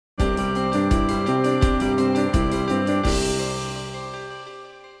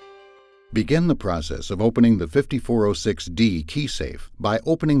Begin the process of opening the 5406D key safe by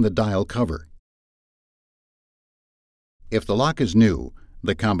opening the dial cover. If the lock is new,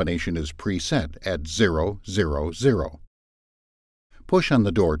 the combination is preset at 000. Push on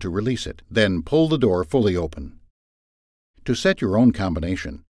the door to release it, then pull the door fully open. To set your own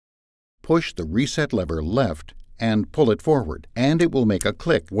combination, push the reset lever left and pull it forward, and it will make a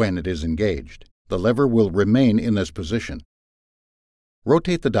click when it is engaged. The lever will remain in this position.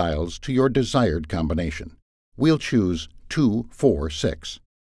 Rotate the dials to your desired combination. We'll choose 246.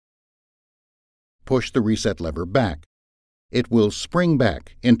 Push the reset lever back. It will spring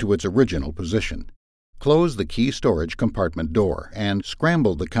back into its original position. Close the key storage compartment door and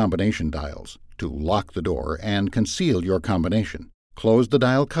scramble the combination dials to lock the door and conceal your combination. Close the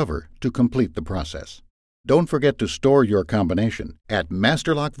dial cover to complete the process. Don't forget to store your combination at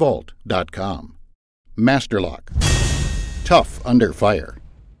masterlockvault.com. Master Lock. Tough under fire.